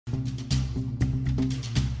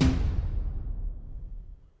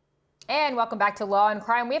And welcome back to Law and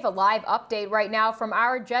Crime. We have a live update right now from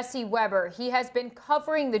our Jesse Weber. He has been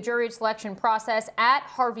covering the jury selection process at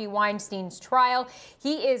Harvey Weinstein's trial.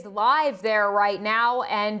 He is live there right now.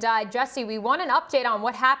 And Jesse, we want an update on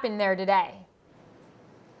what happened there today.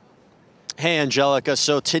 Hey, Angelica.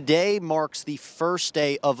 So today marks the first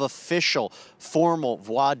day of official formal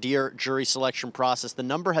voir dire jury selection process. The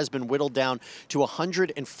number has been whittled down to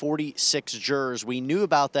 146 jurors. We knew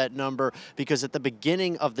about that number because at the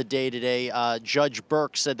beginning of the day today, Judge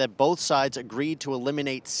Burke said that both sides agreed to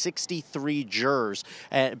eliminate 63 jurors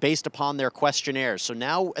based upon their questionnaires. So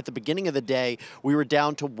now at the beginning of the day, we were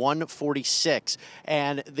down to 146.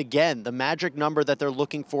 And again, the magic number that they're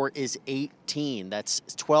looking for is 18. That's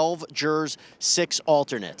 12 jurors, 6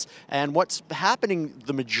 alternates. And what's happening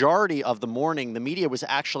the majority of the morning, the media was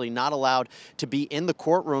actually not allowed to be in the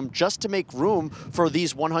courtroom just to make room for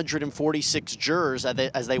these 146 jurors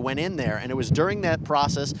as they went in there. And it was during that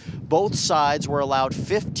process, both sides were allowed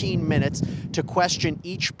 15 minutes to question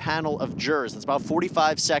each panel of jurors. That's about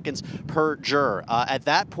 45 seconds per juror. At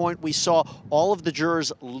that point, we saw all of the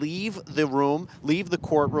jurors leave the room, leave the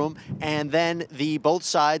courtroom, and then both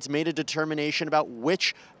sides made a determination about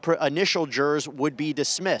which initial jurors would be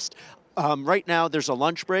dismissed. Right now, there's a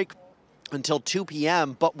lunch break until 2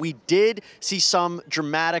 p.m., but we did see some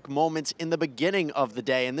dramatic moments in the beginning of the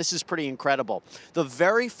day, and this is pretty incredible. The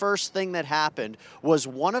very first thing that happened was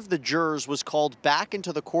one of the jurors was called back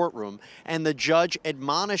into the courtroom, and the judge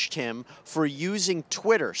admonished him for using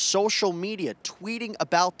Twitter, social media, tweeting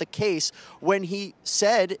about the case when he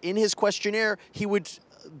said in his questionnaire he would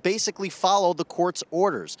basically follow the court's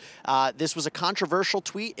orders. This was a controversial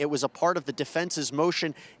tweet. It was a part of the defense's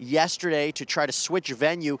motion yesterday to try to switch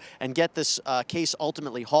venue and get this case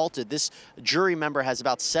ultimately halted. This jury member has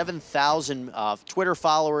about 7,000 Twitter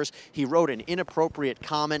followers. He wrote an inappropriate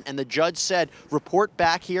comment, and the judge said, report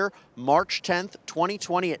back here March 10th,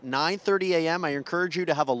 2020 at 9:30 a.m. I encourage you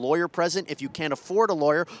to have a lawyer present. If you can't afford a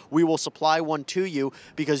lawyer, we will supply one to you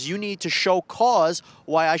because you need to show cause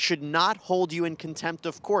why I should not hold you in contempt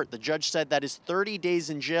of court. The judge said that is 30 days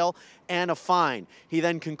in jail and a fine. He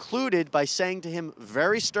then concluded by saying to him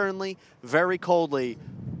very sternly, very coldly,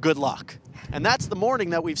 good luck. And that's the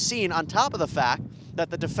morning that we've seen, on top of the fact that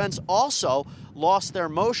the defense also lost their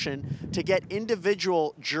motion to get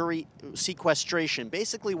individual jury sequestration.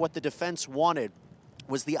 Basically, what the defense wanted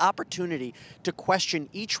was the opportunity to question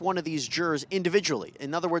each one of these jurors individually.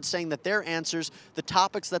 In other words, saying that their answers, the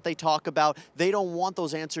topics that they talk about, they don't want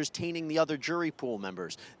those answers tainting the other jury pool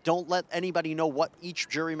members. Don't let anybody know what each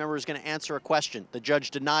jury member is going to answer a question. The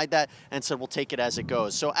judge denied that and said, we'll take it as it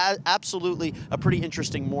goes. So absolutely a pretty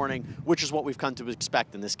interesting morning, which is what we've come to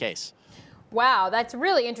expect in this case. Wow, that's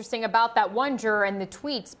really interesting about that one juror and the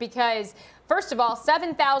tweets because, first of all,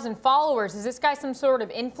 7,000 followers. Is this guy some sort of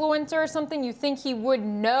influencer or something? You think he would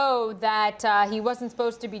know that he wasn't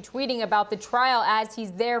supposed to be tweeting about the trial as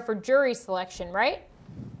he's there for jury selection, right?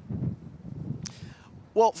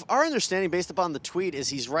 Well, our understanding based upon the tweet is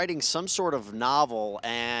he's writing some sort of novel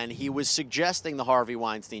and he was suggesting the Harvey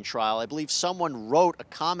Weinstein trial. I believe someone wrote a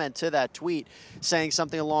comment to that tweet saying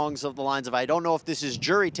something along the lines of, I don't know if this is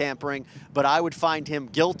jury tampering, but I would find him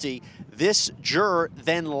guilty. This juror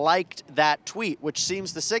then liked that tweet, which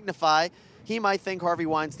seems to signify he might think Harvey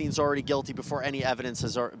Weinstein's already guilty before any evidence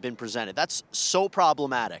has been presented. That's so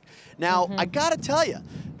problematic. Now, I gotta tell you,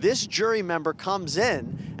 this jury member comes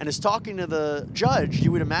in and is talking to the judge.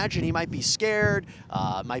 You would imagine he might be scared,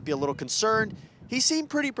 might be a little concerned. He seemed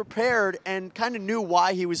pretty prepared and kind of knew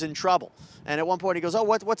why he was in trouble. And at one point he goes, oh,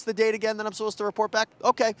 what's the date again that I'm supposed to report back?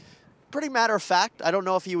 Okay, pretty matter of fact. I don't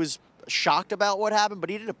know if he was shocked about what happened, but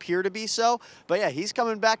he didn't appear to be so. But yeah, he's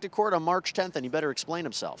coming back to court on March 10th and he better explain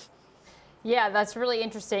himself. Yeah, that's really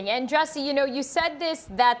interesting. And Jesse, you know, you said this,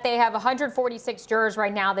 that they have 146 jurors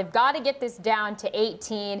right now. They've got to get this down to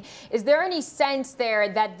 18. Is there any sense there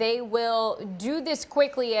that they will do this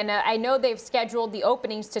quickly? And I know they've scheduled the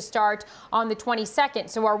openings to start on the 22nd.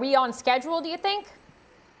 So are we on schedule, do you think?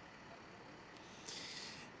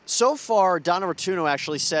 So far, Donna Rotuno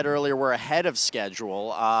actually said earlier we're ahead of schedule.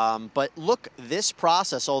 But look, this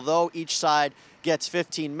process, although each side gets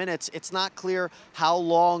 15 minutes, it's not clear how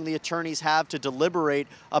long the attorneys have to deliberate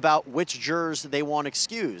about which jurors they want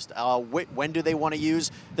excused. When do they want to use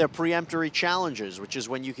their preemptory challenges, which is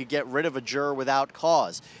when you could get rid of a juror without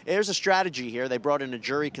cause. There's a strategy here. They brought in a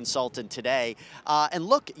jury consultant today. And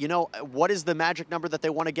look, you know, what is the magic number that they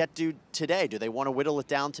want to get to today? Do they want to whittle it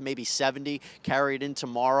down to maybe 70, carry it in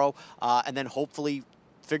tomorrow, and then hopefully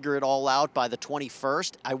figure it all out by the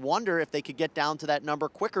 21st. I wonder if they could get down to that number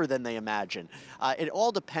quicker than they imagine. It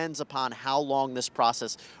all depends upon how long this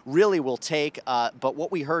process really will take. But what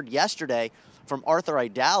we heard yesterday from Arthur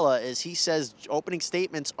Aidala is he says opening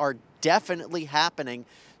statements are definitely happening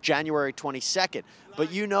January 22nd.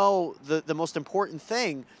 But you know, the most important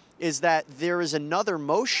thing is that there is another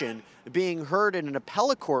motion being heard in an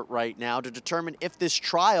appellate court right now to determine if this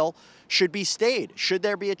trial should be stayed. Should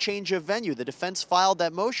there be a change of venue? The defense filed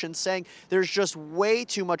that motion saying there's just way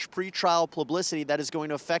too much pretrial publicity that is going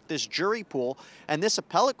to affect this jury pool, and this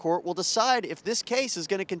appellate court will decide if this case is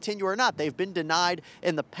going to continue or not. They've been denied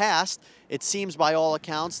in the past. It seems by all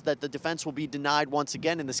accounts that the defense will be denied once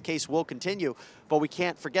again, and this case will continue, but we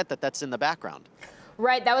can't forget that that's in the background.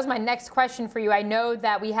 Right, that was my next question for you. I know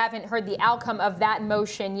that we haven't heard the outcome of that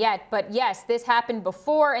motion yet, but yes, this happened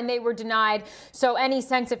before and they were denied. So any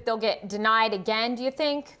sense if they'll get denied again, do you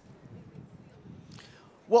think?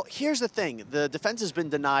 Well, here's the thing. The defense has been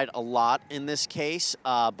denied a lot in this case,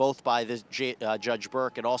 both by Judge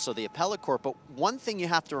Burke and also the appellate court. But one thing you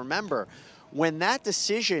have to remember, when that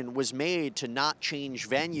decision was made to not change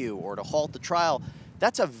venue or to halt the trial,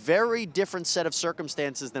 that's a very different set of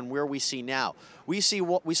circumstances than where we see now. We see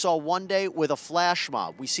what we saw one day with a flash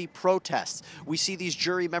mob. We see protests. We see these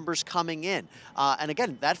jury members coming in. And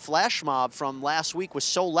again, that flash mob from last week was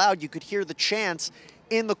so loud you could hear the chants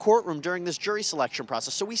in the courtroom during this jury selection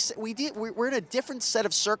process. So we're in a different set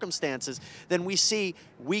of circumstances than we see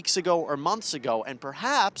weeks ago or months ago. And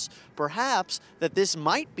perhaps that this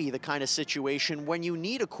might be the kind of situation when you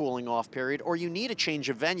need a cooling off period or you need a change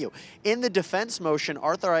of venue. In the defense motion,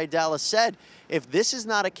 Arthur Aidala said, if this is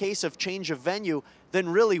not a case of change of venue, then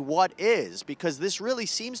really what is? Because this really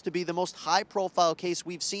seems to be the most high-profile case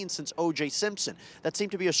we've seen since O.J. Simpson. That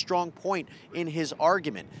seemed to be a strong point in his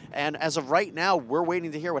argument. And as of right now, we're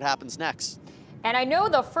waiting to hear what happens next. And I know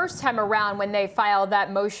the first time around when they filed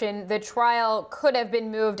that motion, the trial could have been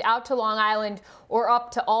moved out to Long Island or up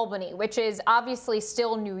to Albany, which is obviously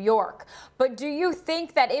still New York. But do you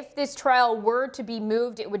think that if this trial were to be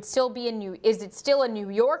moved, it would still be is it still a New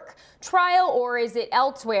York trial or is it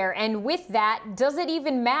elsewhere? And with that, does it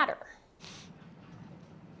even matter?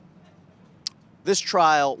 This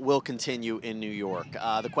trial will continue in New York.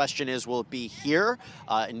 The question is, will it be here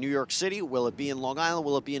in New York City? Will it be in Long Island?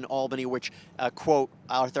 Will it be in Albany, which, quote,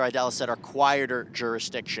 Arthur Aidala said, are quieter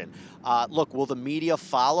jurisdiction? Look, will the media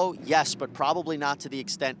follow? Yes, but probably not to the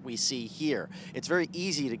extent we see here. It's very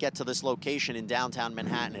easy to get to this location in downtown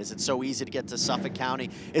Manhattan. Is it so easy to get to Suffolk County?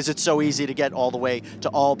 Is it so easy to get all the way to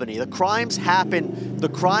Albany? The crimes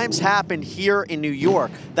happen here in New York.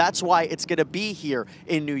 That's why it's going to be here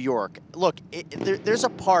in New York. Look, there's a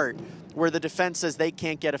part where the defense says they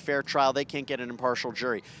can't get a fair trial, they can't get an impartial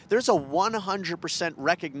jury. There's a 100%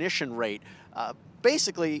 recognition rate,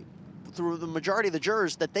 basically through the majority of the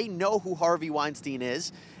jurors, that they know who Harvey Weinstein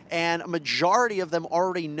is, and a majority of them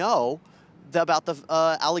already know about the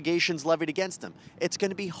allegations levied against him. It's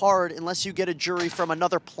going to be hard unless you get a jury from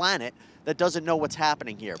another planet that doesn't know what's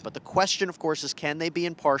happening here. But the question, of course, is can they be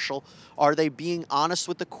impartial? Are they being honest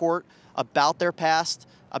with the court about their past,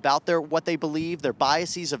 about what they believe, their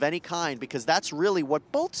biases of any kind? Because that's really what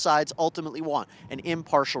both sides ultimately want, an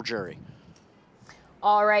impartial jury.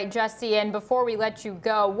 All right, Jesse, and before we let you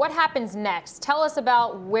go, what happens next? Tell us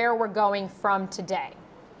about where we're going from today.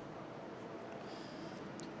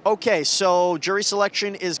 Okay, so jury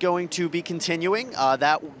selection is going to be continuing.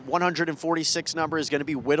 That 146 number is going to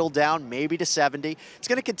be whittled down maybe to 70. It's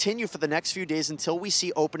going to continue for the next few days until we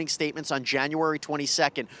see opening statements on January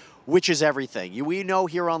 22nd, which is everything. We know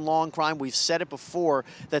here on Law&Crime, we've said it before,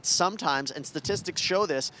 that sometimes, and statistics show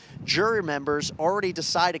this, jury members already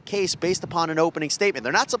decide a case based upon an opening statement.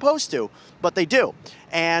 They're not supposed to, but they do.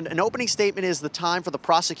 And an opening statement is the time for the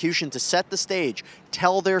prosecution to set the stage,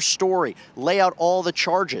 tell their story, lay out all the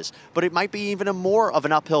charges. But it might be even more of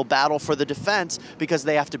an uphill battle for the defense because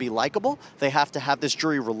they have to be likable. They have to have this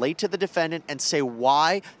jury relate to the defendant and say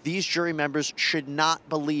why these jury members should not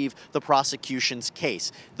believe the prosecution's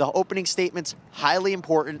case. The opening statement's highly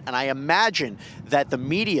important, and I imagine that the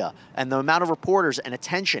media and the amount of reporters and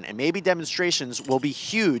attention and maybe demonstrations will be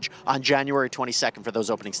huge on January 22nd for those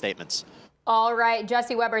opening statements. All right,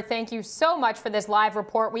 Jesse Weber, thank you so much for this live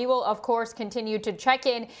report. We will, of course, continue to check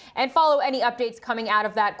in and follow any updates coming out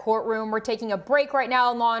of that courtroom. We're taking a break right now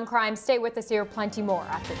on Law&Crime. Stay with us here. Plenty more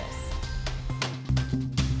after this.